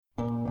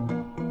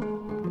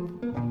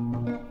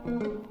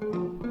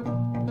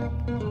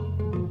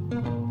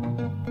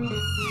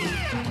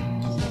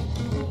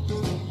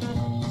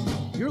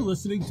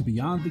listening to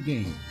Beyond the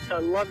Game. I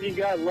love you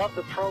guys, love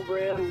the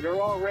program.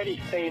 You're already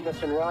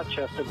famous in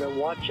Rochester, but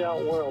watch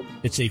out, world.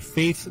 It's a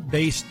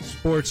faith-based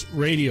sports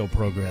radio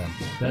program.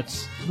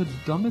 That's the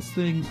dumbest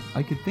thing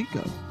I could think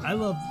of. I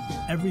love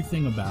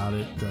everything about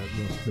it.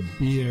 The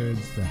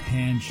beards, the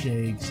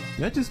handshakes.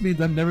 That just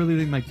means I'm never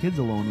leaving my kids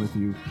alone with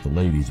you. The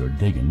ladies are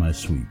digging my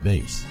sweet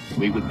bass.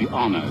 We would be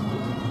honored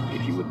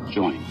if you would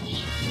join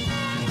us.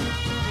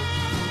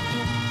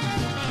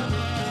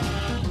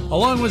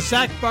 Along with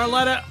Zach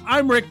Barletta,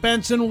 I'm Rick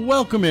Benson.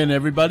 Welcome in,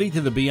 everybody,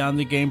 to the Beyond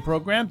the Game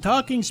program,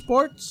 talking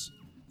sports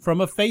from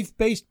a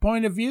faith-based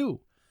point of view.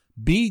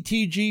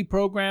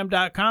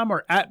 BTGprogram.com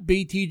or at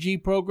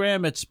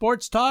BTGprogram at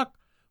Sports Talk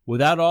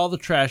without all the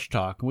trash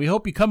talk. And we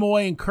hope you come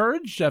away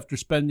encouraged after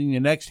spending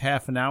the next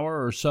half an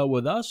hour or so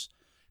with us.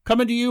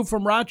 Coming to you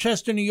from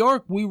Rochester, New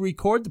York, we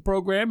record the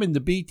program in the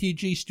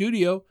BTG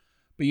studio,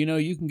 but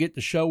you can get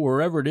the show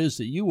wherever it is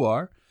that you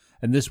are.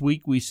 And this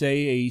week we say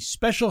a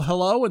special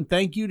hello and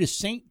thank you to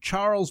St.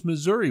 Charles,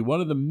 Missouri, one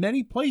of the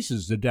many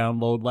places to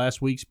download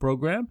last week's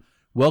program.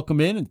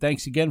 Welcome in and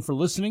thanks again for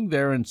listening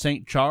there in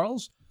St.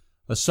 Charles,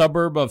 a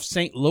suburb of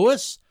St.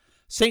 Louis.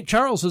 St.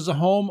 Charles is a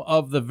home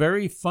of the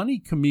very funny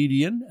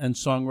comedian and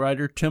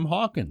songwriter Tim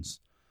Hawkins.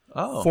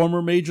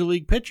 Former Major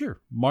League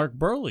pitcher Mark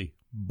Buehrle,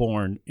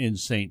 born in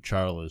St.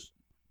 Charles,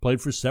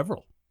 played for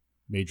several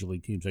Major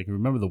League teams. I can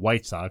remember the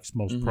White Sox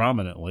most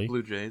prominently.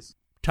 Blue Jays.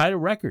 Tied a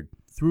record.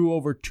 Threw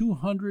over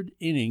 200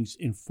 innings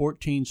in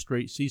 14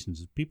 straight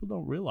seasons. People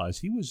don't realize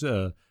he was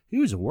a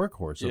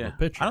workhorse of a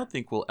pitcher. I don't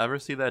think we'll ever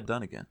see that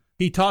done again.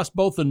 He tossed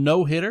both a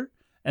no-hitter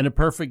and a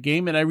perfect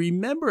game, and I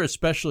remember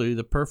especially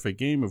the perfect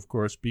game, of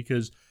course,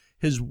 because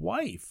his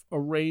wife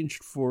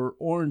arranged for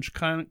Orange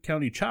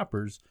County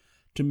Choppers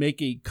to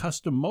make a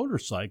custom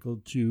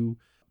motorcycle to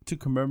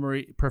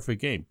commemorate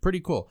perfect game. Pretty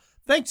cool.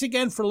 Thanks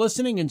again for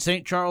listening in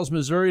St. Charles,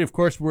 Missouri. Of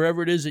course,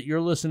 wherever it is that you're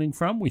listening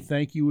from, we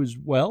thank you as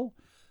well.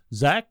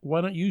 Zach,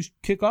 why don't you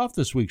kick off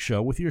this week's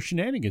show with your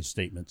shenanigans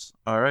statements?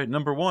 All right,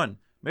 number one.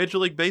 Major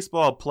League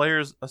Baseball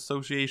Players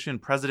Association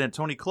President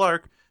Tony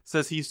Clark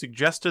says he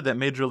suggested that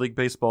Major League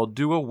Baseball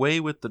do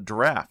away with the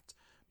draft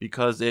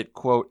because it,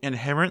 quote,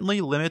 inherently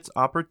limits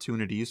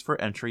opportunities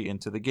for entry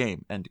into the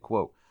game, end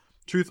quote.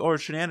 Truth or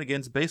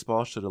shenanigans,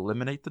 baseball should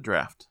eliminate the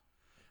draft.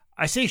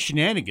 I say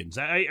shenanigans.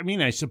 I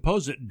mean, I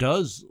suppose it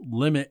does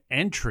limit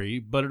entry,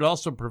 but it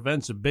also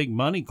prevents the big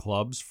money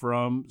clubs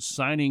from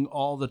signing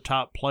all the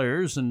top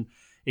players, and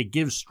it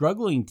gives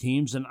struggling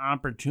teams an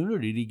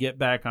opportunity to get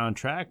back on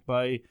track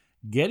by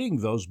getting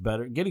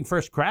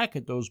first crack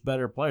at those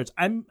better players.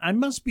 I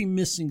must be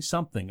missing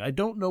something. I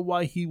don't know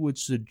why he would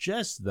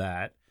suggest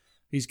that.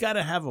 He's got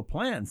to have a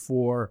plan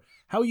for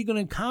how are you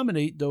going to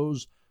accommodate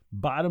those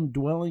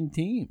bottom-dwelling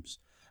teams.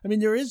 I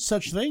mean, there is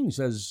such things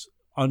as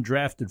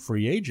undrafted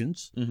free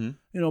agents,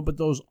 but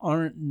those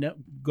aren't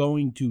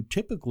going to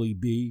typically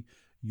be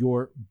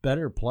your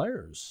better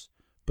players.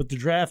 But the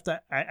draft,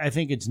 I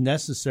think it's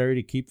necessary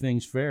to keep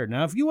things fair.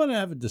 Now, if you want to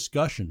have a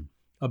discussion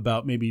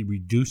about maybe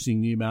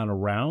reducing the amount of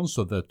rounds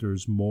so that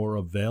there's more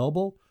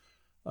available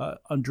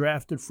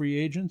undrafted free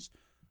agents,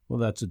 well,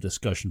 that's a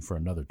discussion for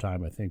another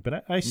time, I think.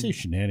 But I say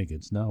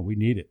shenanigans. No, we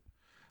need it.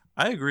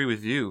 I agree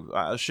with you.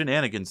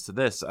 Shenanigans to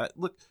this.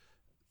 Look,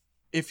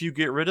 if you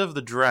get rid of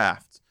the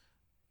draft,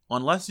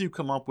 unless you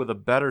come up with a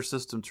better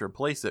system to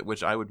replace it,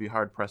 which I would be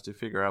hard-pressed to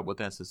figure out what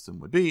that system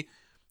would be,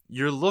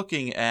 you're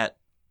looking at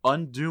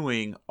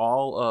undoing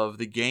all of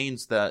the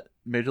gains that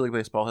Major League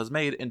Baseball has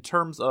made in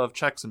terms of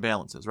checks and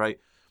balances, right?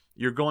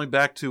 You're going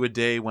back to a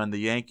day when the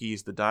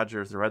Yankees, the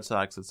Dodgers, the Red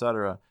Sox,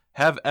 etc.,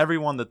 have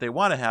everyone that they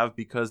want to have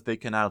because they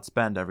can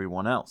outspend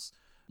everyone else.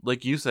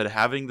 Like you said,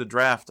 having the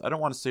draft, I don't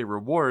want to say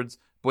rewards,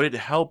 but it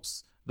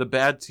helps the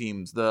bad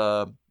teams,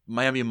 the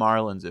Miami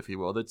Marlins, if you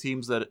will, the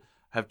teams that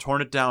have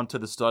torn it down to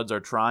the studs, are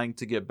trying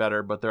to get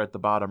better, but they're at the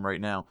bottom right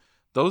now.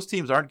 Those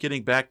teams aren't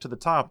getting back to the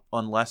top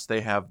unless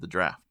they have the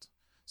draft.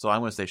 So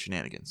I'm going to say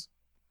shenanigans.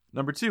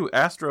 Number two,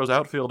 Astros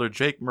outfielder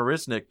Jake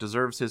Marisnick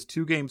deserves his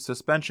 2-game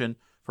suspension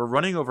for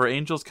running over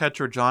Angels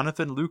catcher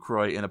Jonathan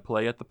Lucroy in a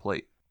play at the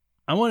plate.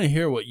 I want to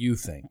hear what you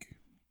think,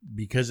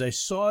 because I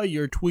saw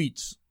your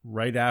tweets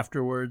right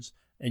afterwards,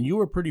 and you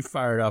were pretty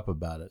fired up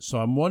about it. So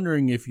I'm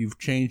wondering if you've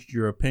changed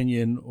your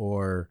opinion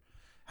or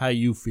how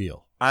you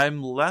feel.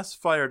 I'm less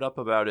fired up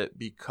about it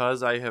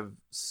because I have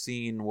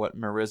seen what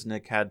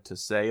Marisnick had to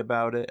say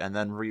about it and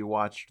then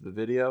rewatched the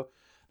video.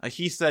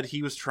 He said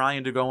he was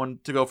trying to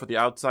go for the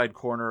outside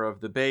corner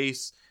of the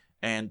base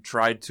and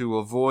tried to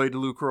avoid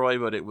Lucroy,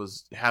 but it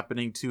was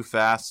happening too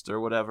fast or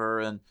whatever.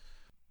 And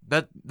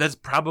that's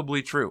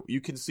probably true.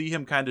 You can see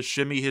him kind of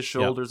shimmy his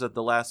shoulders at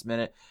the last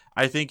minute.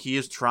 I think he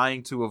is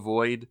trying to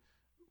avoid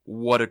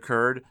what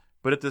occurred,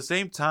 but at the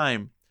same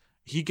time,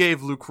 he gave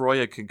Lucroy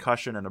a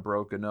concussion and a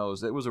broken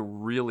nose. It was a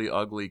really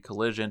ugly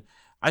collision.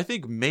 I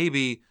think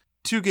maybe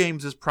 2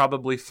 games is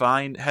probably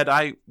fine.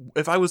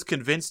 If I was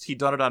convinced he'd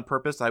done it on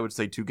purpose, I would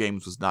say 2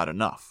 games was not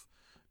enough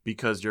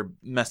because you're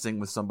messing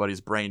with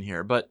somebody's brain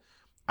here. But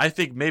I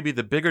think maybe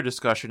the bigger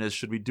discussion is,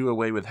 should we do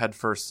away with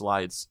head-first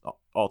slides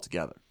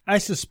altogether? I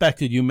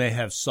suspected you may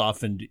have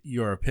softened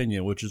your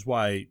opinion, which is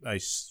why I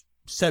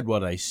said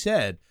what I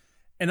said.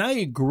 And I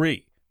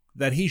agree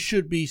that he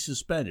should be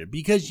suspended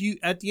because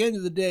at the end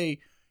of the day,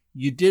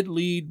 you did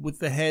lead with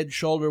the head,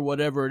 shoulder,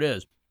 whatever it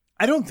is.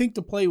 I don't think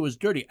the play was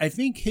dirty. I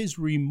think his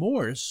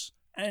remorse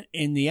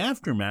in the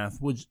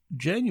aftermath was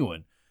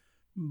genuine,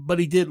 but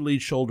he did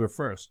lead shoulder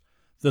first.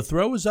 The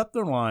throw was up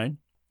the line,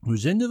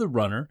 was into the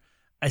runner.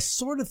 I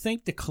sort of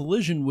think the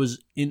collision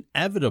was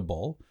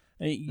inevitable.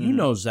 You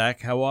know,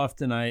 Zach, how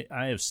often I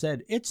have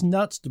said it's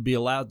nuts to be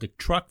allowed to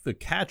truck the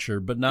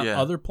catcher, but not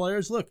other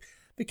players. Look,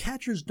 the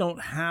catchers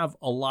don't have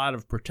a lot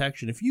of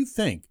protection. If you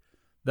think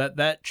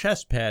that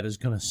chest pad is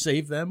going to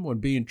save them when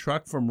being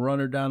trucked from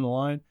runner down the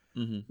line,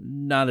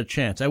 not a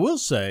chance. I will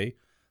say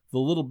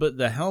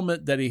the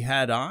helmet that he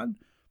had on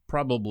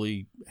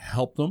probably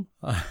helped him.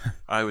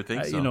 I would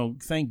think so.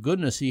 Thank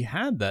goodness he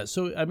had that.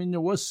 So, I mean, there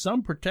was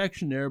some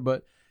protection there,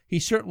 but he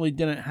certainly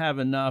didn't have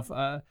enough.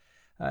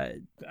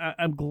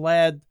 I'm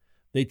glad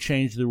they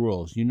changed the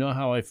rules. You know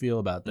how I feel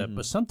about that.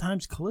 But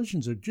sometimes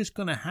collisions are just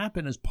going to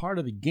happen as part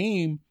of the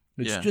game.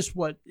 It's just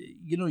what,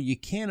 you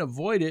can't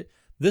avoid it.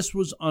 This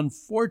was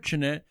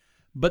unfortunate,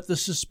 but the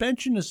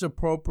suspension is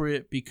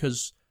appropriate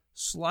because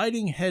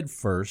sliding head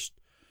first,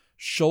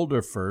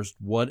 shoulder first,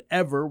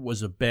 whatever,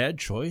 was a bad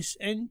choice,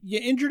 and you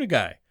injured a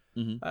guy.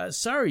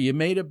 Sorry, you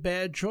made a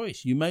bad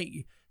choice. You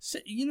might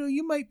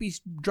be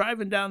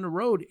driving down the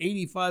road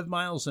 85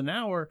 miles an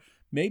hour.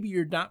 Maybe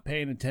you're not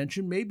paying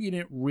attention. Maybe you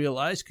didn't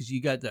realize because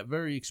you got that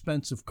very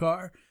expensive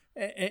car,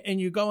 and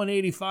you're going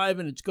 85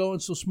 and it's going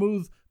so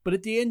smooth. But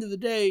at the end of the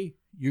day,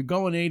 you're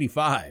going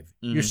 85.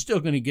 You're still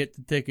going to get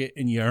the ticket,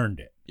 and you earned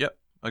it. Yep,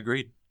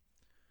 agreed.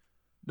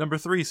 Number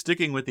 3,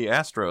 sticking with the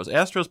Astros.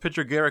 Astros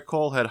pitcher Garrett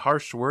Cole had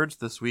harsh words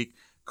this week,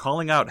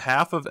 calling out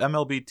half of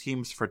MLB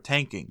teams for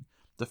tanking.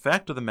 The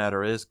fact of the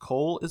matter is,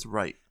 Cole is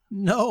right.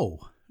 No,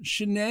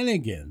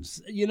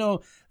 shenanigans.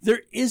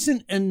 There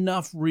isn't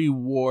enough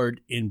reward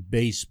in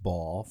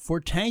baseball for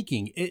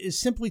tanking. It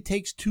simply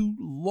takes too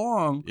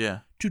long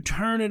to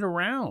turn it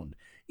around.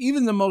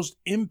 Even the most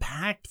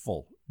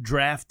impactful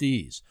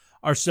draftees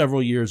are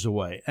several years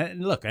away.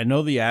 And look, I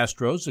know the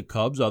Astros, the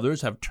Cubs,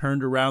 others have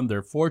turned around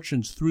their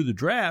fortunes through the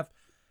draft,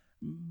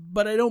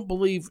 but I don't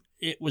believe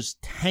it was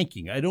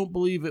tanking. I don't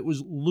believe it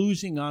was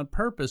losing on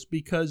purpose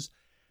because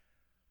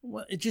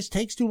it just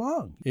takes too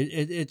long.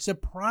 It's a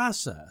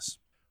process.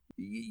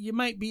 You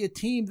might be a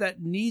team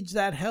that needs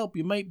that help.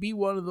 You might be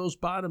one of those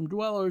bottom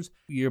dwellers.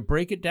 You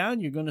break it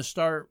down, you're going to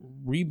start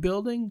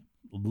rebuilding.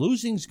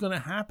 Losing's going to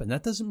happen.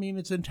 That doesn't mean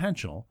it's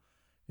intentional.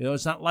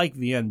 It's not like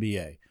the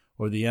NBA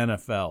or the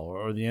NFL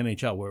or the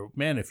NHL where,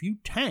 man, if you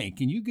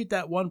tank and you get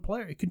that one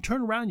player, it can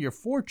turn around your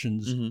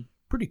fortunes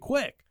pretty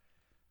quick.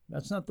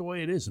 That's not the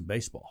way it is in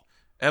baseball.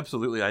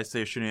 Absolutely. I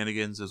say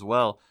shenanigans as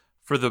well,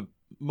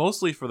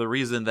 mostly for the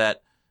reason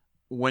that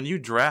when you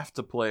draft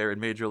a player in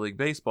Major League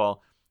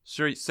Baseball,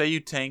 say you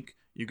tank,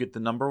 you get the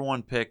number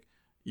 1 pick,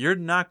 you're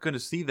not going to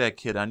see that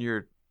kid on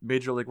your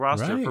Major League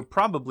roster for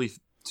probably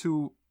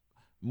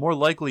more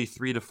likely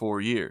 3 to 4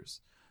 years.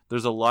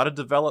 There's a lot of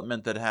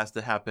development that has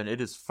to happen. It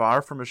is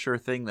far from a sure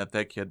thing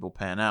that kid will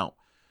pan out.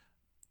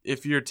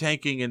 If you're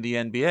tanking in the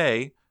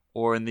NBA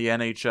or in the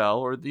NHL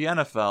or the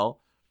NFL,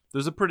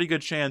 there's a pretty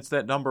good chance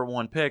that number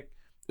 1 pick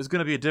is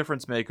going to be a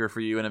difference maker for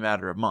you in a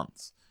matter of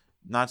months.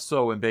 Not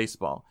so in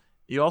baseball.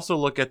 You also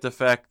look at the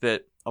fact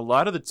that a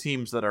lot of the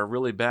teams that are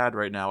really bad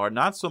right now are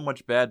not so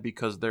much bad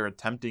because they're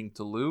attempting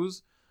to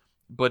lose,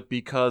 but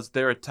because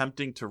they're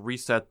attempting to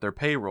reset their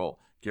payroll.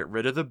 Get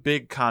rid of the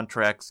big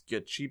contracts,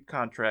 get cheap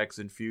contracts,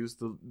 infuse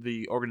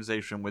the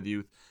organization with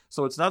youth.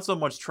 So it's not so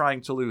much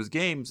trying to lose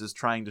games as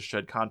trying to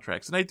shed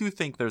contracts. And I do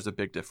think there's a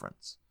big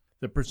difference.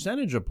 The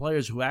percentage of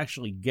players who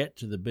actually get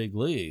to the big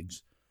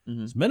leagues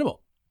is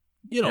minimal.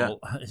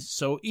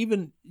 So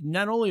even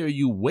not only are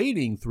you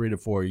waiting 3 to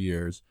 4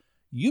 years,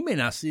 you may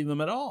not see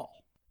them at all.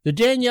 The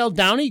Danielle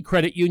Downey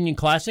Credit Union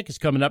Classic is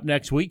coming up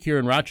next week here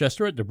in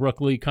Rochester at the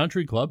Brook-Lee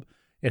Country Club.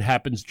 It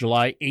happens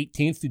July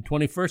 18th through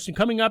 21st. And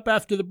coming up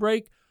after the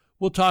break,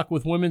 we'll talk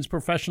with women's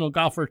professional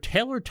golfer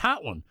Taylor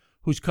Totwin,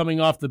 who's coming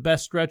off the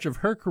best stretch of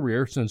her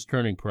career since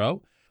turning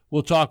pro.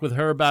 We'll talk with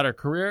her about her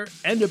career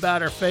and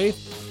about her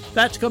faith.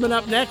 That's coming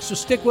up next, so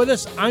stick with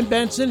us. I'm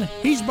Benson.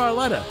 He's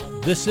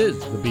Barletta. This is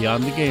the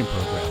Beyond the Game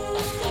program.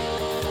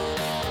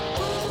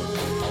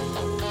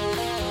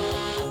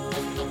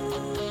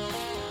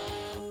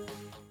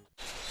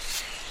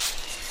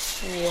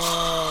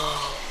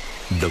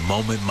 The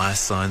moment my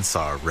son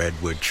saw a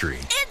redwood tree.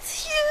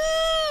 It's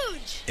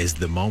huge! Is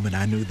the moment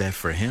I knew that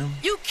for him.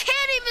 You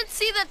can't even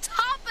see the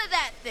top of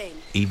that everything.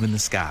 Even the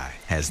sky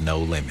has no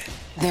limit.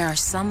 There are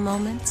some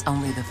moments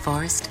only the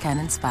forest can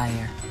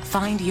inspire.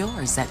 Find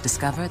yours at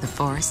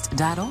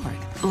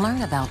discovertheforest.org.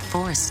 Learn about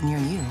forests near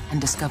you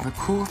and discover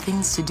cool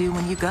things to do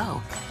when you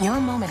go. Your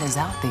moment is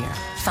out there.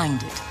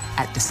 Find it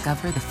at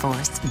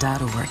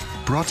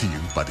discovertheforest.org. Brought to you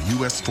by the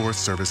U.S.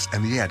 Forest Service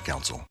and the Ad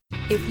Council.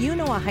 If you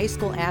know a high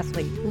school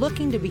athlete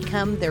looking to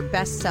become their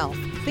best self,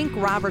 think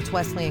Roberts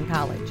Wesleyan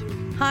College.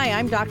 Hi,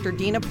 I'm Dr.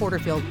 Dina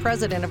Porterfield,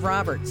 president of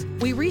Roberts.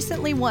 We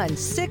recently won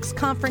 6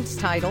 conference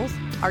titles.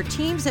 Our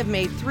teams have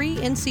made 3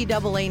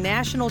 NCAA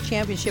national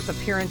championship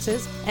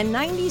appearances, and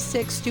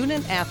 96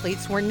 student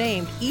athletes were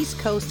named East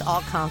Coast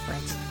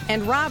All-Conference.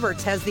 And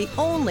Roberts has the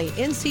only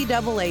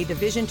NCAA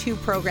Division II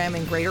program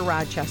in Greater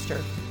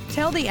Rochester.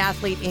 Tell the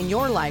athlete in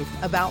your life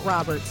about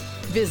Roberts.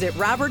 Visit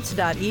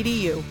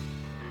roberts.edu.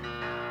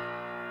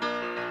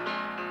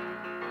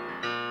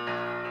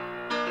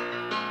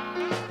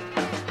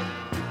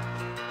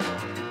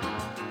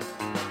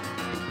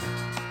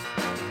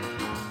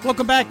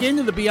 Welcome back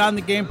into the Beyond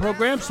the Game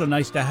program. So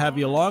nice to have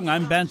you along.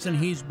 I'm Benson,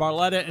 he's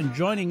Barletta, and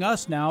joining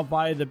us now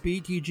via the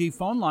BTG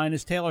phone line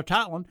is Taylor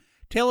Totland.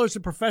 Taylor's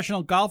a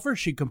professional golfer.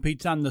 She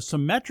competes on the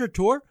Symetra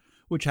Tour,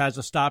 which has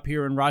a stop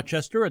here in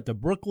Rochester at the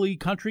Brookley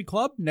Country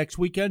Club next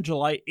weekend,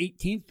 July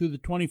 18th through the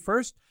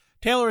 21st.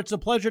 Taylor, it's a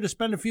pleasure to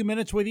spend a few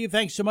minutes with you.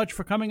 Thanks so much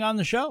for coming on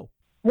the show.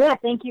 Yeah,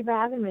 thank you for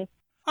having me.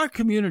 Our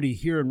community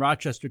here in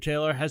Rochester,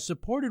 Taylor, has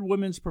supported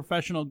women's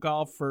professional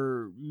golf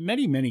for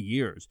many, many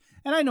years.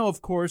 And I know,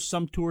 of course,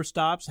 some tour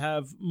stops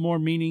have more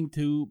meaning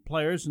to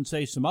players than,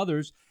 say, some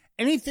others.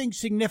 Anything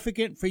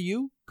significant for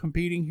you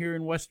competing here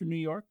in Western New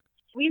York?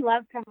 We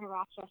love coming to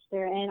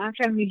Rochester, and I'm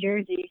from New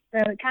Jersey, so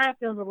it kind of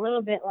feels a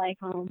little bit like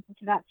home.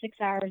 It's about 6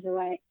 hours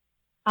away.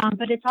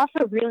 But it's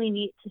also really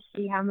neat to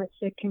see how much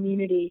the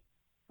community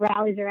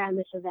rallies around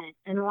this event.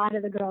 And a lot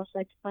of the girls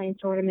like to play in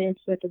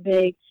tournaments with a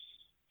big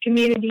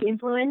community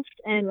influence,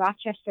 and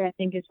Rochester, I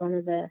think, is one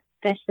of the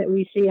best that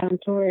we see on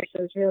tour.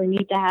 So it's really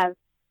neat to have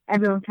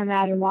everyone come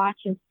out and watch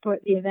and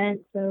support the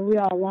event. So we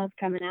all love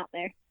coming out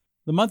there.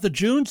 The month of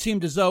June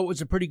seemed as though it was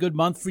a pretty good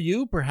month for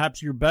you,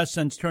 perhaps your best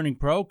since turning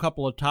pro, a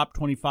couple of top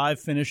 25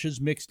 finishes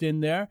mixed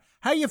in there.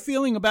 How are you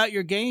feeling about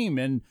your game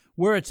and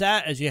where it's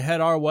at as you head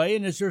our way?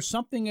 And is there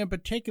something in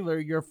particular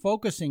you're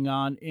focusing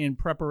on in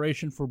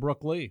preparation for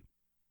Brooke Lee?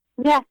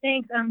 Yeah,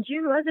 thanks.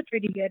 June was a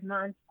pretty good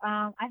month.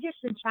 I've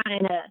just been trying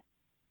to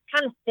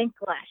kind of think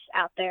less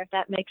out there, if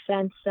that makes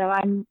sense. So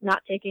I'm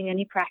not taking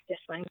any practice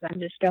swings. I'm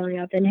just going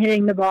up and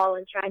hitting the ball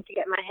and trying to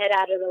get my head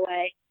out of the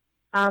way.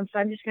 So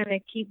I'm just going to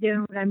keep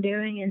doing what I'm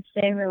doing and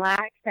staying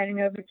relaxed, heading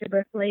over to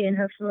Berkeley, and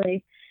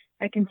hopefully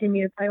I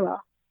continue to play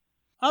well.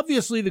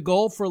 Obviously, the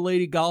goal for a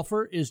lady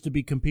golfer is to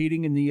be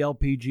competing in the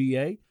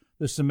LPGA.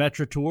 The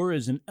Symetra Tour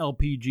is an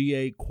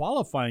LPGA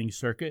qualifying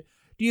circuit.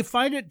 Do you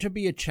find it to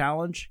be a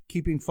challenge,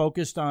 keeping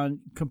focused on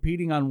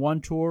competing on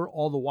one tour,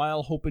 all the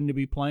while hoping to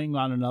be playing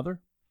on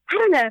another? I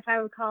don't know if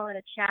I would call it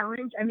a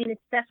challenge. I mean,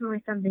 it's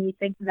definitely something you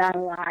think about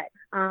a lot.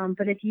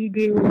 But if you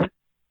do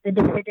the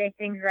day-to-day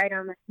things right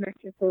on the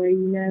Symetra Tour,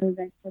 you know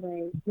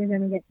eventually you're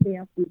going to get to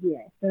the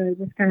LPGA. So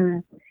just kind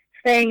of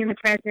staying in the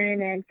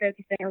present and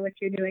focusing on what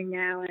you're doing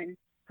now, and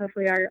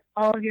hopefully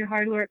all of your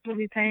hard work will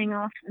be paying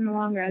off in the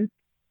long run.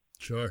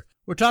 Sure.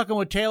 We're talking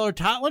with Taylor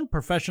Totland,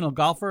 professional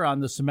golfer on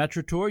the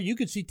Symetra Tour. You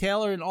can see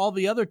Taylor and all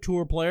the other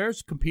tour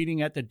players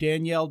competing at the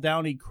Danielle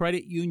Downey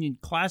Credit Union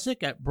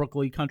Classic at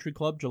Brookley Country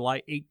Club,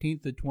 July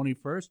 18th to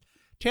 21st.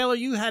 Taylor,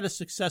 you had a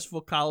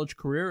successful college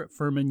career at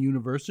Furman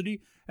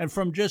University, and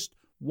from just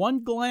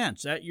one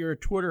glance at your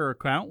Twitter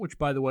account, which,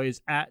 by the way,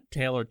 is at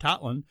Taylor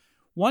Totland,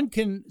 one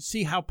can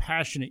see how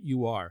passionate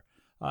you are,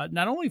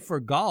 not only for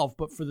golf,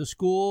 but for the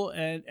school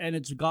and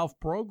its golf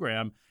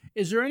program.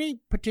 Is there any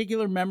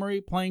particular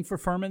memory playing for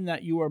Furman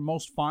that you are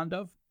most fond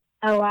of?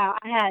 Oh, wow.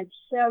 I had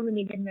so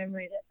many good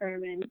memories at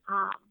Furman.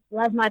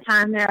 Loved my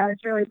time there. I was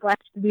really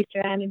blessed to be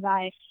surrounded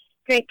by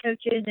great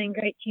coaches and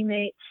great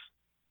teammates.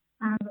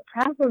 But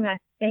probably my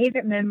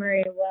favorite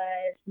memory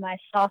was my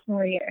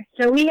sophomore year.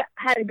 So we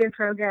had a good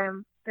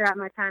program throughout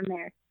my time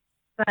there.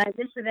 But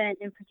this event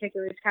in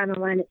particular is kind of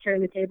when it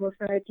turned the tables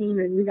for our team,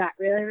 and we got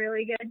really,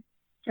 really good.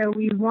 So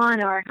we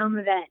won our home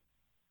event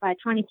by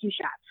 22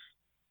 shots.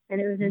 And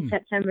it was in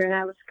September, and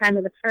that was kind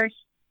of the first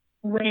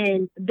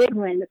win, the big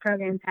win the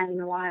program's had in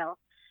a while.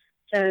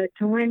 So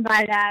to win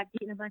by that,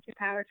 beating a bunch of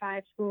Power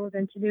 5 schools,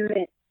 and to do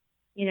it,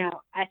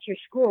 at your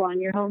school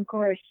on your home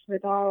course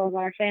with all of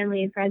our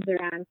family and friends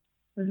around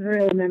was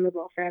really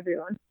memorable for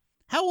everyone.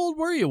 How old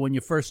were you when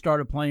you first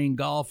started playing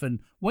golf, and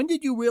when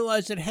did you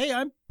realize that, hey,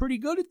 I'm pretty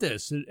good at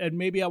this, and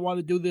maybe I want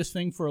to do this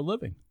thing for a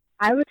living?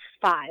 I was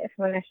 5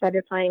 when I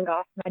started playing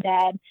golf. My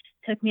dad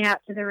took me out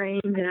to the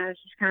range, and I was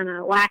just kind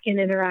of whacking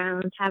it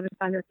around, having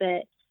fun with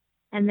it.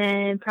 And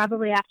then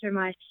probably after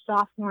my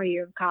sophomore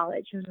year of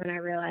college was when I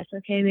realized,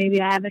 okay, maybe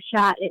I have a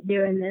shot at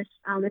doing this.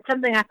 It's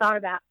something I thought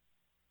about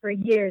for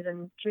years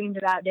and dreamed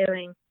about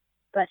doing.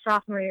 But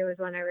sophomore year was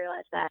when I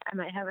realized that I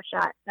might have a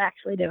shot at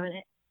actually doing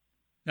it.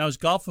 Now, is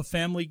golf a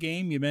family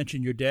game? You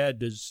mentioned your dad.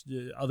 Does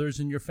others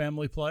in your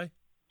family play?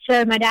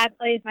 So my dad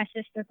plays, my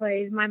sister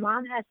plays. My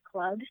mom has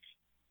clubs,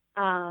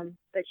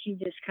 but she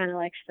just kind of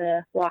likes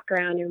to walk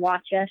around and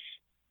watch us.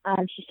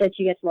 She said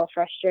she gets a little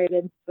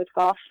frustrated with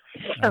golf.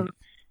 So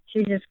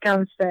she just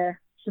comes to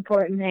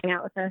support and hang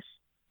out with us.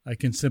 I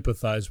can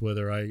sympathize with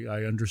her.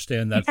 I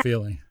understand that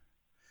feeling.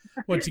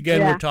 Once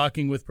again, We're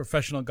talking with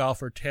professional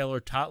golfer Taylor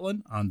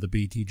Totlin on the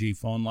BTG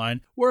phone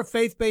line. We're a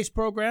faith-based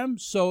program,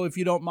 so if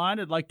you don't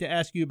mind, I'd like to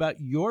ask you about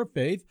your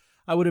faith.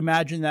 I would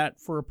imagine that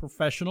for a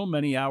professional,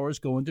 many hours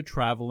go into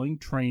traveling,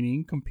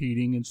 training,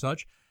 competing, and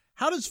such.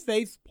 How does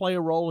faith play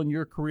a role in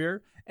your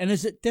career? And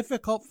is it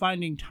difficult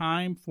finding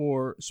time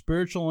for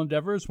spiritual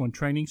endeavors when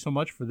training so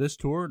much for this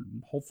tour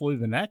and hopefully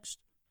the next?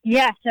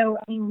 Yeah, so,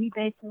 we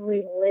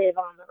basically live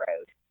on the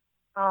road.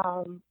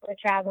 We're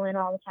traveling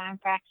all the time,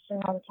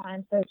 practicing all the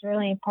time, so it's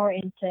really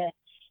important to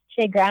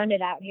stay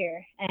grounded out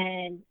here,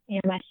 and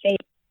my faith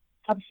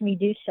helps me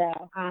do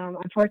so. I'm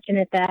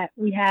fortunate that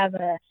we have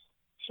a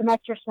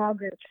semester small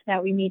group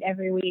that we meet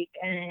every week,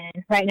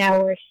 and right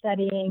now we're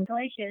studying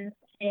Galatians,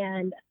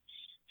 and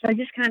so I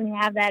just kind of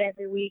have that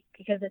every week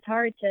because it's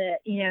hard to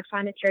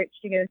find a church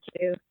to go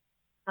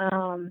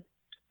to,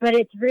 but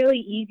it's really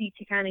easy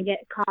to kind of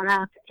get caught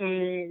up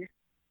in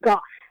golf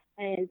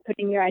and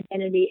putting your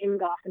identity in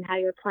golf and how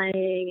you're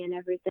playing and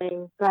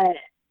everything. But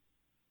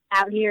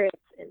out here,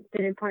 it's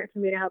been important for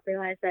me to help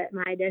realize that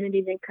my identity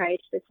is in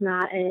Christ. It's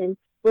not in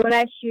what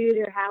I shoot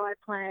or how I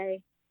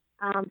play.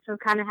 So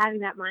kind of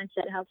having that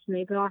mindset helps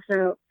me, but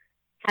also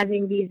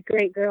having these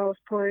great girls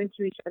pour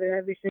into each other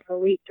every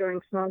single week during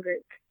small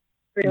group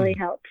really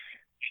helps.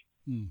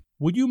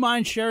 Would you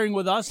mind sharing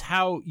with us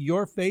how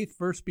your faith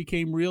first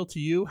became real to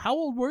you? How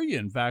old were you,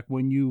 in fact,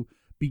 when you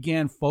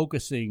began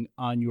focusing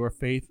on your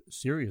faith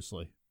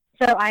seriously?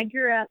 So I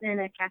grew up in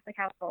a Catholic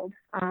household,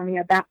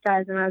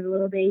 baptized when I was a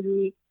little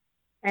baby,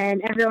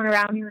 and everyone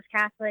around me was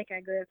Catholic.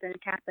 I grew up in a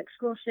Catholic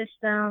school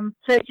system,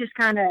 so it just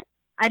kind of,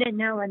 I didn't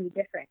know any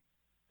different.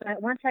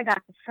 But once I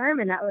got to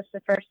Furman, that was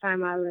the first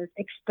time I was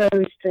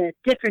exposed to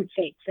different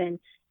faiths and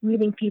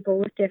meeting people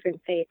with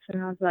different faiths,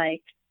 and I was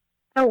like,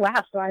 oh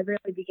wow, so I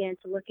really began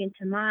to look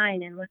into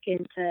mine and look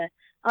into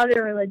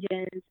other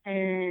religions,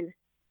 and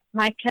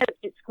my coach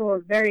at school, a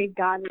very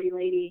godly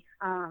lady,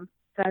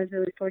 so I was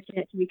really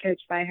fortunate to be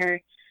coached by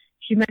her.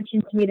 She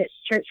mentioned to me this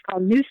church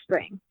called New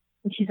Spring,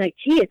 and she's like,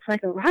 gee, it's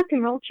like a rock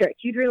and roll church.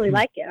 You'd really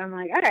like it. I'm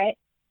like, all right.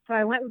 So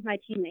I went with my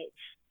teammates.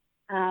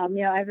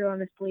 Everyone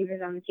was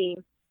believers on the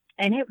team,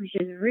 and it was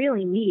just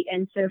really neat.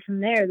 And so from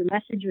there, the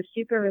message was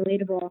super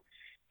relatable,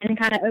 and it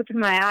kind of opened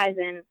my eyes,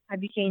 and I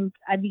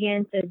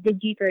began to dig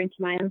deeper into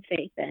my own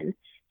faith and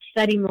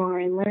study more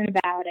and learn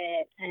about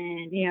it.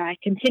 And, I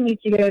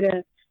continued to go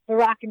to the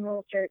rock and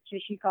roll church,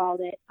 as she called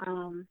it.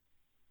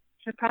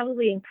 So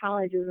probably in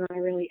college was when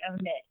I really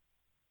owned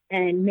it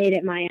and made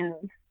it my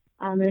own.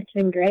 And it's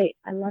been great.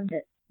 I loved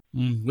it.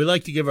 We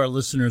like to give our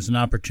listeners an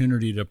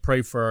opportunity to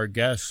pray for our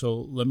guests. So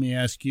let me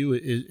ask you,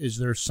 is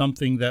there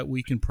something that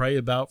we can pray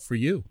about for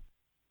you?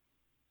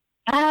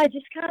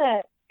 Just kind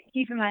of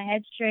keeping my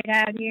head straight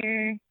out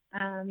here.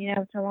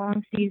 It's a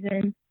long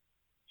season.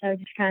 So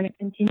just kind of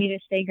continue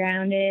to stay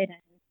grounded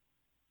and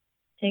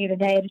take it a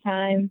day at a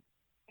time.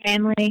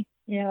 Family.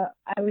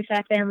 I always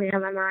have family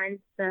on my mind,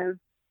 so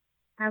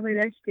probably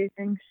those two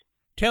things.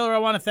 Taylor, I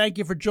want to thank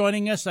you for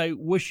joining us. I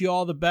wish you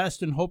all the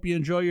best and hope you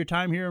enjoy your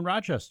time here in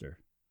Rochester.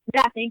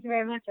 Yeah, thank you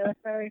very much. I look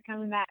forward to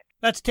coming back.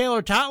 That's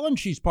Taylor Totlin.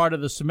 She's part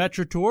of the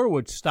Symetra Tour,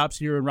 which stops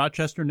here in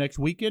Rochester next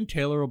weekend.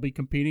 Taylor will be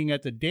competing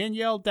at the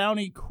Danielle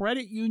Downey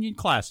Credit Union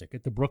Classic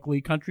at the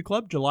Brooklee Country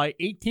Club, July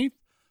 18th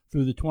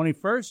through the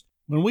 21st.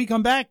 When we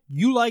come back,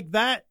 you like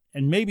that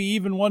and maybe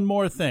even one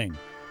more thing.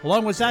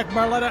 Along with Zach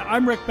Barletta,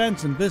 I'm Rick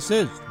Benson. This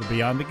is the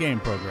Beyond the Game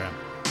program.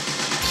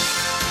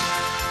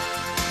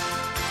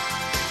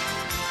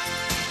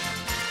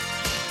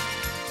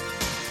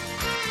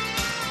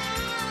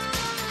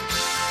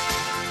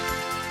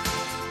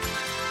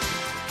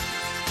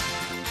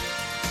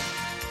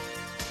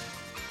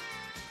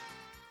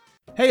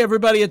 Hey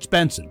everybody, it's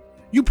Benson.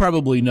 You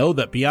probably know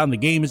that Beyond the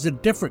Game is a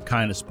different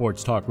kind of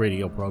sports talk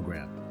radio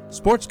program.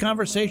 Sports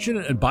conversation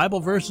and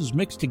Bible verses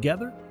mixed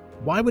together?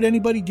 Why would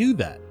anybody do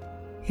that?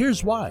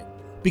 Here's why.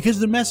 Because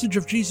the message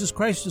of Jesus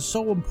Christ is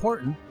so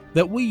important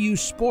that we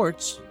use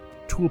sports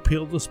to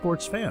appeal to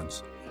sports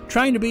fans.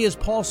 Trying to be, as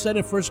Paul said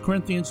in 1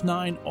 Corinthians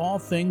 9, all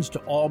things to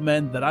all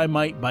men, that I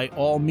might by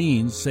all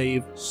means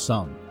save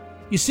some.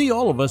 You see,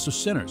 all of us are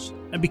sinners,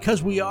 and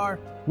because we are,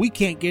 we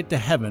can't get to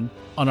heaven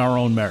on our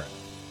own merit.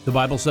 The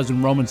Bible says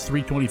in Romans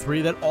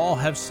 3:23 that all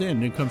have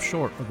sinned and come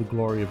short of the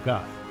glory of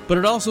God. But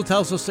it also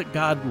tells us that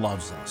God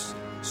loves us.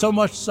 So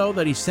much so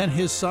that he sent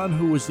his son,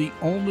 who was the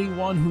only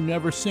one who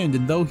never sinned,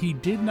 and though he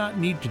did not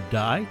need to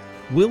die,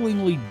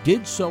 willingly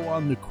did so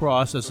on the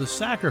cross as a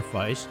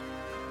sacrifice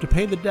to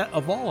pay the debt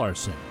of all our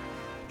sin.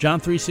 John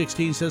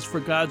 3:16 says, For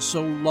God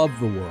so loved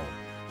the world,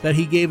 that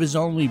he gave his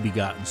only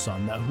begotten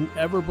Son, that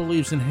whoever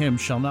believes in him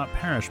shall not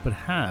perish, but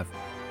have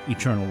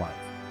eternal life.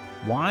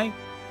 Why?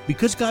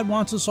 Because God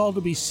wants us all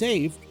to be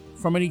saved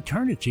from an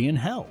eternity in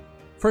hell.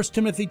 1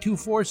 Timothy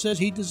 2:4 says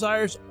he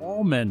desires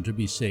all men to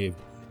be saved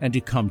and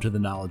to come to the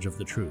knowledge of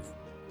the truth.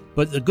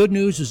 But the good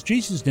news is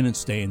Jesus didn't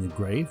stay in the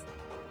grave.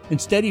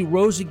 Instead, he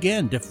rose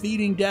again,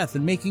 defeating death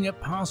and making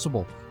it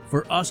possible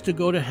for us to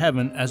go to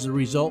heaven as a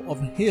result of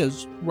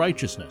his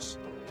righteousness.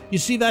 You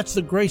see, that's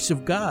the grace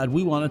of God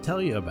we want to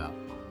tell you about.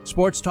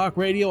 Sports Talk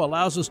Radio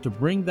allows us to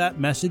bring that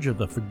message of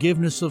the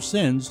forgiveness of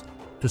sins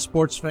to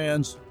sports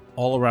fans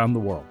all around the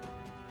world.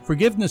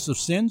 Forgiveness of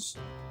sins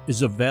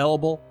is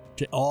available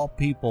to all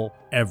people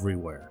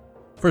everywhere.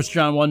 1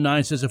 John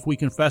 1:9 says, if we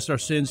confess our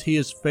sins, he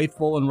is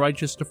faithful and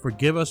righteous to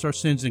forgive us our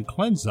sins and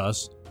cleanse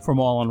us from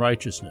all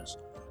unrighteousness.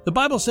 The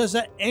Bible says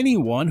that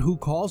anyone who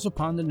calls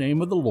upon the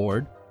name of the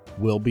Lord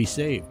will be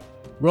saved.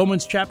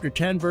 Romans chapter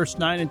 10, verse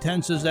 9 and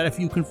 10 says that if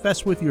you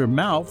confess with your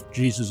mouth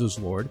Jesus is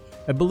Lord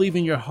and believe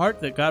in your heart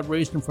that God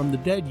raised him from the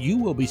dead, you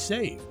will be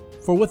saved.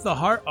 For with the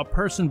heart a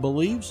person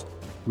believes,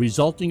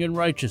 resulting in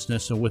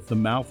righteousness, and with the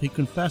mouth he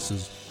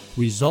confesses,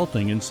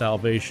 resulting in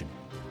salvation.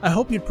 I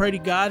hope you'd pray to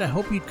God. I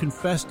hope you'd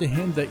confess to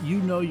him that you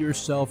know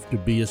yourself to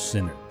be a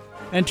sinner.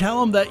 And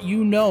tell him that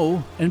you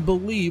know and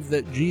believe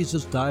that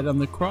Jesus died on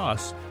the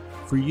cross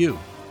for you.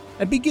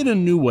 And begin a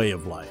new way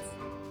of life,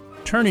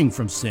 turning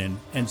from sin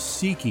and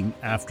seeking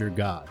after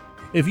God.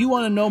 If you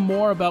want to know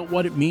more about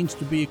what it means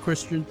to be a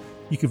Christian,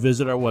 you can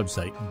visit our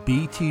website,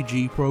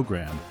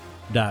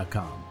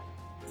 btgprogram.com.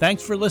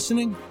 Thanks for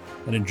listening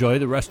and enjoy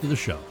the rest of the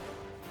show.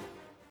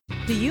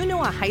 Do you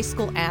know a high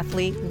school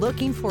athlete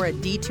looking for a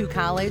D2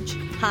 college?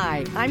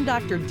 Hi, I'm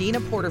Dr.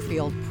 Dina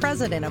Porterfield,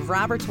 president of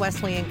Roberts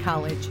Wesleyan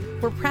College.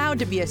 We're proud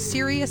to be a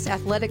serious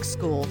athletic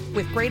school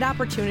with great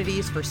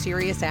opportunities for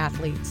serious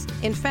athletes.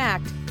 In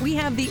fact, we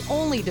have the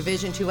only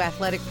Division II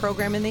athletic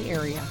program in the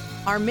area.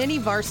 Our many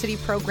varsity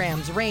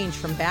programs range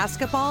from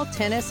basketball,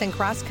 tennis, and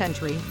cross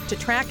country to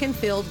track and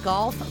field,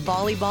 golf,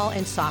 volleyball,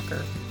 and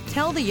soccer.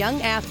 Tell the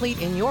young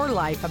athlete in your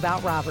life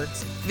about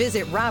Roberts.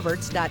 Visit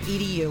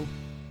roberts.edu.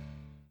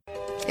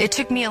 It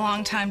took me a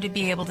long time to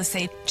be able to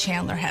say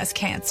Chandler has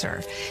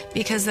cancer,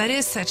 because that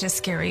is such a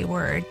scary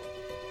word.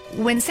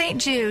 When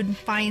St. Jude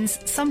finds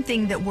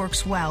something that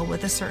works well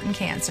with a certain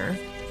cancer,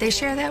 they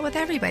share that with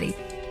everybody.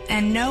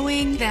 And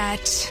knowing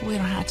that we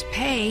don't have to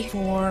pay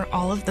for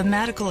all of the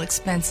medical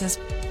expenses,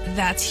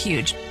 that's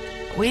huge.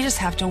 We just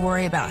have to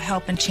worry about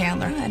helping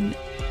Chandler, and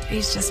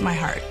he's just my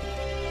heart.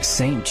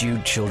 St.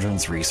 Jude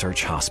Children's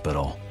Research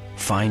Hospital.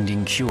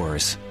 Finding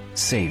cures,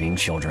 saving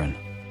children.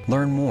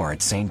 Learn more at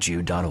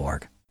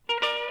stjude.org.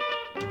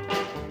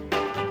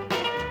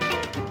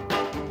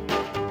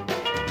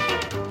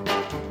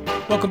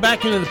 Welcome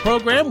back into the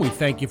program. We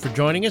thank you for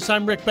joining us.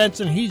 I'm Rick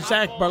Benson. He's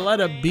Zach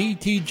Barletta,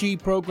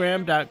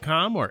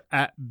 btgprogram.com or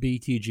at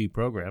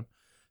btgprogram.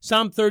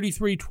 Psalm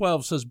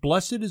 33:12 says,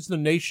 blessed is the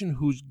nation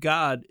whose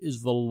God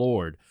is the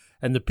Lord,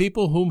 and the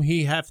people whom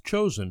he hath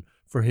chosen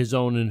for his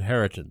own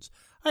inheritance.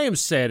 I am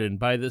saddened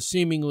by the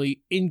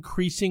seemingly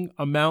increasing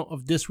amount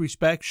of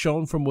disrespect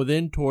shown from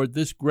within toward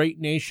this great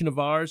nation of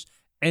ours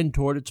and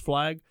toward its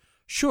flag.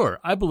 Sure,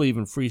 I believe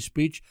in free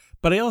speech,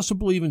 but I also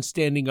believe in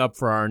standing up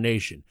for our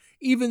nation,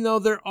 even though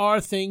there are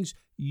things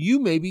you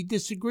maybe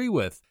disagree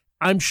with.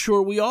 I'm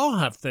sure we all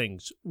have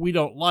things we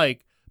don't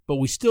like, but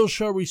we still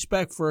show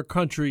respect for a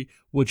country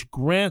which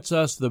grants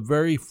us the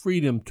very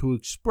freedom to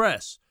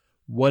express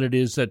what it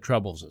is that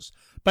troubles us.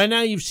 By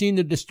now, you've seen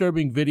the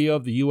disturbing video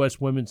of the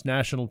U.S. women's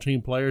national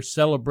team players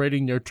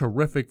celebrating their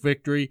terrific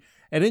victory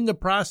and in the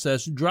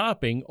process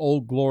dropping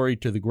Old Glory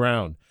to the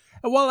ground.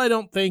 And while I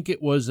don't think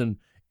it was an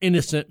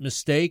innocent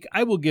mistake,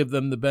 I will give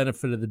them the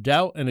benefit of the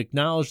doubt and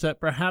acknowledge that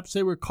perhaps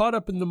they were caught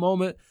up in the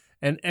moment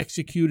and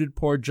executed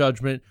poor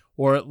judgment,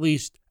 or at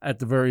least, at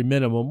the very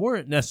minimum,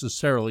 weren't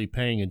necessarily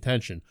paying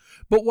attention.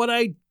 But what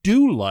I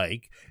do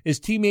like is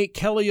teammate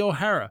Kelly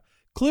O'Hara.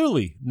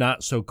 Clearly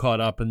not so caught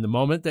up in the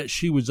moment that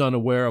she was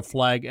unaware of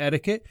flag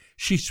etiquette.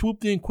 She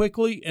swooped in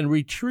quickly and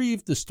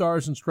retrieved the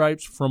stars and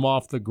stripes from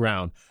off the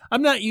ground.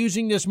 I'm not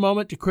using this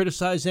moment to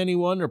criticize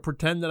anyone or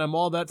pretend that I'm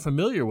all that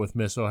familiar with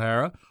Miss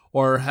O'Hara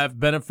or have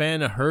been a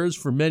fan of hers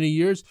for many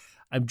years.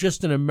 I'm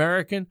just an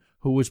American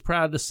who was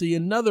proud to see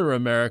another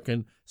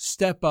American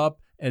step up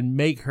and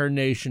make her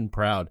nation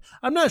proud.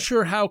 I'm not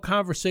sure how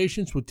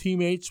conversations with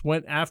teammates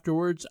went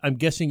afterwards. I'm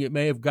guessing it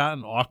may have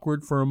gotten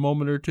awkward for a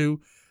moment or two.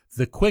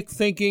 The quick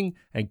thinking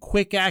and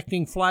quick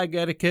acting flag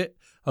etiquette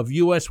of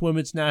U.S.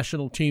 women's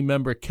national team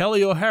member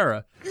Kelly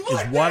O'Hara is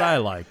what I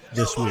like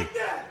this week.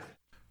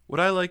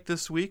 What I liked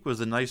this week was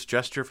a nice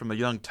gesture from a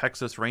young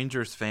Texas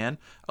Rangers fan.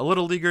 A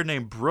little leaguer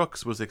named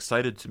Brooks was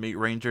excited to meet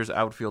Rangers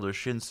outfielder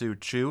Shin-Soo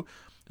Choo.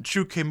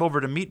 Choo came over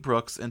to meet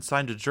Brooks and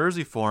signed a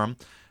jersey for him,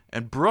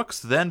 and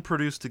Brooks then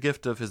produced a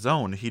gift of his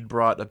own. He'd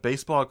brought a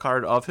baseball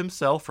card of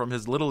himself from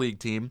his Little League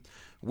team,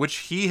 which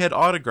he had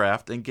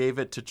autographed and gave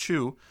it to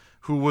Choo,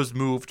 who was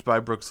moved by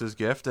Brooks's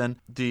gift, and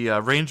the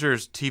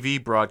Rangers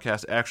TV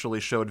broadcast actually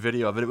showed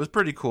video of it. It was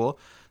pretty cool.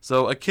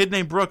 So a kid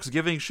named Brooks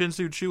giving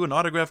Shin-Soo Choo an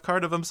autographed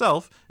card of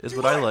himself is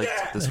what I liked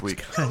this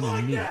week. Kind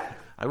of neat.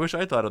 I wish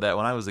I thought of that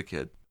when I was a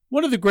kid.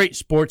 One of the great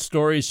sports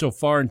stories so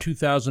far in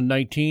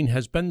 2019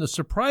 has been the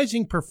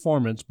surprising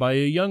performance by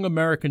a young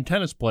American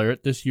tennis player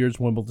at this year's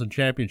Wimbledon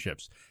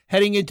Championships.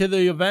 Heading into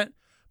the event,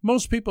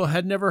 Most people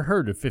had never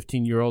heard of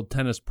 15-year-old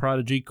tennis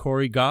prodigy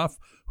Cory Gauff,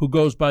 who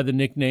goes by the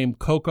nickname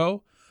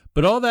Coco,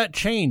 but all that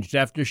changed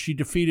after she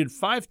defeated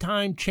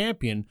 5-time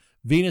champion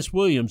Venus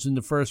Williams in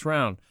the first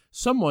round,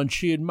 someone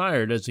she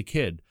admired as a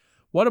kid.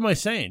 What am I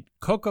saying?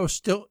 Coco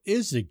still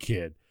is a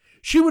kid.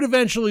 She would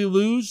eventually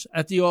lose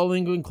at the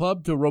All-England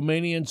Club to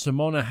Romanian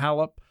Simona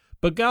Halep,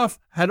 but Gauff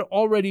had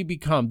already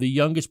become the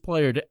youngest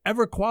player to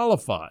ever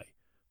qualify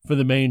for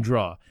the main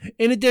draw.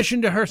 In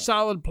addition to her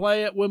solid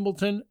play at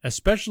Wimbledon,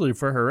 especially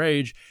for her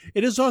age,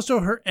 it is also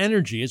her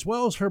energy as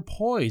well as her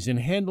poise in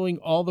handling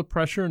all the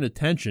pressure and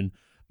attention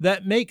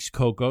that makes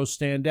Coco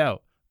stand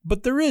out.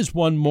 But there is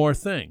one more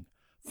thing.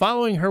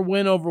 Following her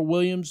win over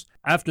Williams,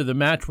 after the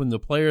match when the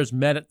players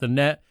met at the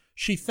net,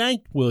 she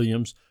thanked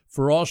Williams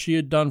for all she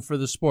had done for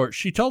the sport.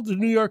 She told the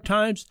New York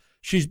Times,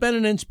 "She's been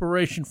an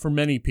inspiration for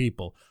many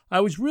people. I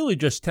was really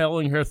just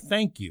telling her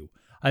thank you.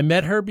 I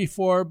met her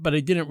before, but I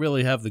didn't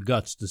really have the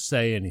guts to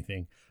say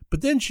anything."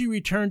 But then she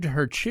returned to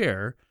her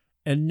chair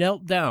and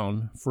knelt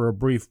down for a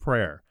brief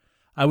prayer.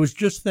 "I was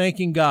just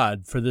thanking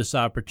God for this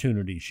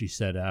opportunity," she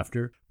said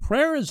after.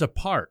 Prayer is a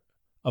part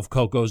of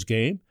Coco's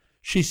game.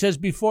 She says,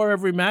 "Before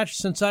every match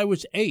since I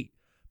was 8,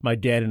 my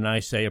dad and I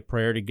say a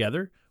prayer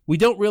together. We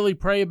don't really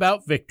pray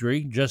about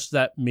victory, just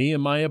that me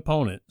and my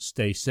opponent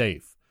stay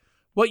safe."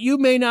 What you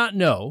may not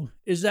know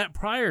is that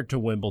prior to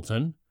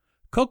Wimbledon,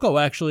 Coco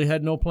actually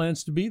had no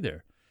plans to be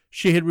there.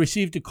 She had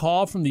received a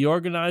call from the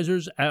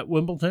organizers at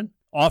Wimbledon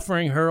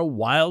offering her a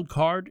wild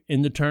card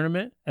in the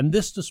tournament, and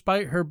this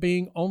despite her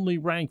being only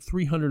ranked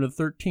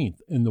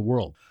 313th in the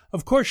world.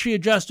 Of course, she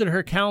adjusted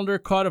her calendar,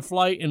 caught a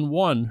flight, and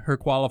won her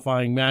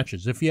qualifying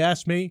matches. If you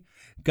ask me,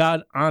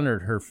 God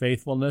honored her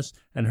faithfulness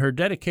and her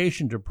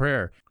dedication to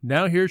prayer.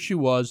 Now here she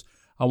was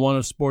on one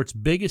of sport's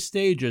biggest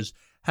stages,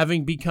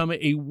 having become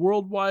a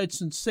worldwide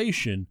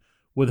sensation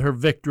with her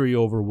victory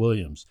over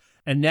Williams.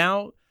 And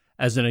now,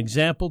 as an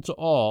example to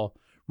all,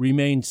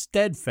 remained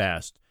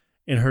steadfast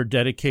in her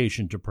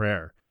dedication to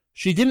prayer.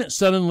 She didn't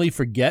suddenly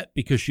forget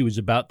because she was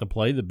about to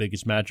play the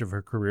biggest match of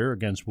her career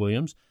against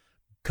Williams.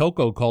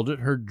 Coco called it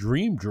her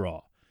dream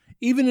draw.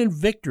 Even in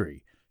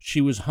victory,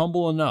 she was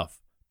humble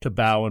enough to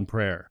bow in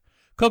prayer.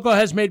 Coco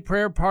has made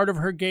prayer part of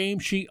her game.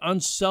 She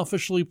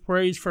unselfishly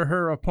prays for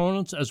her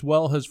opponents as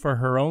well as for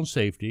her own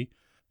safety.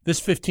 This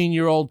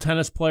 15-year-old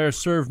tennis player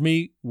served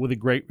me with a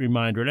great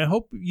reminder, and I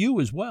hope you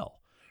as well.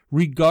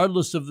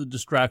 Regardless of the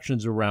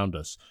distractions around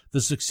us,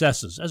 the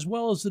successes as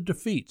well as the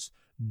defeats,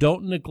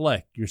 don't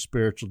neglect your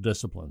spiritual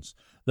disciplines.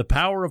 The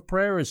power of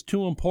prayer is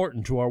too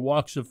important to our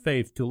walks of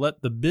faith to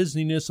let the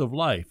busyness of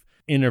life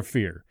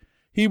interfere.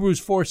 Hebrews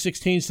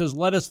 4:16 says,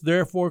 "Let us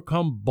therefore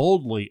come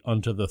boldly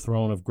unto the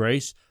throne of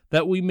grace,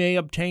 that we may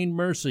obtain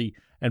mercy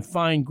and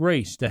find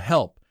grace to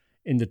help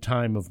in the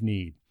time of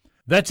need."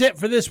 That's it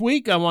for this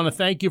week. I want to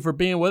thank you for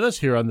being with us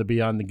here on the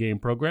Beyond the Game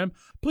program.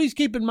 Please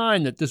keep in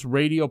mind that this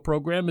radio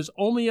program is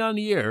only on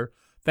the air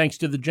thanks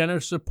to the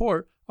generous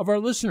support of our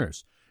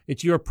listeners.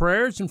 It's your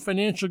prayers and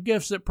financial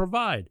gifts that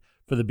provide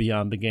for the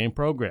Beyond the Game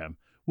program.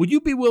 Would you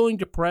be willing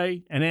to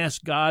pray and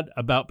ask God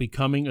about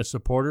becoming a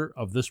supporter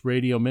of this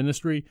radio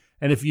ministry?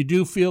 And if you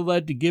do feel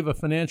led to give a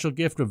financial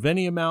gift of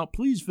any amount,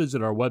 please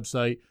visit our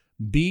website,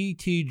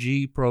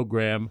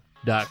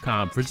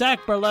 btgprogram.com. For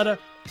Zach Barletta,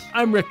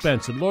 I'm Rick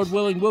Benson. Lord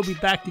willing, we'll be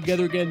back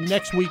together again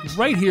next week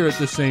right here at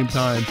the same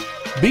time.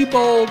 Be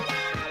bold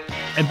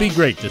and be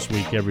great this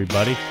week,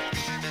 everybody.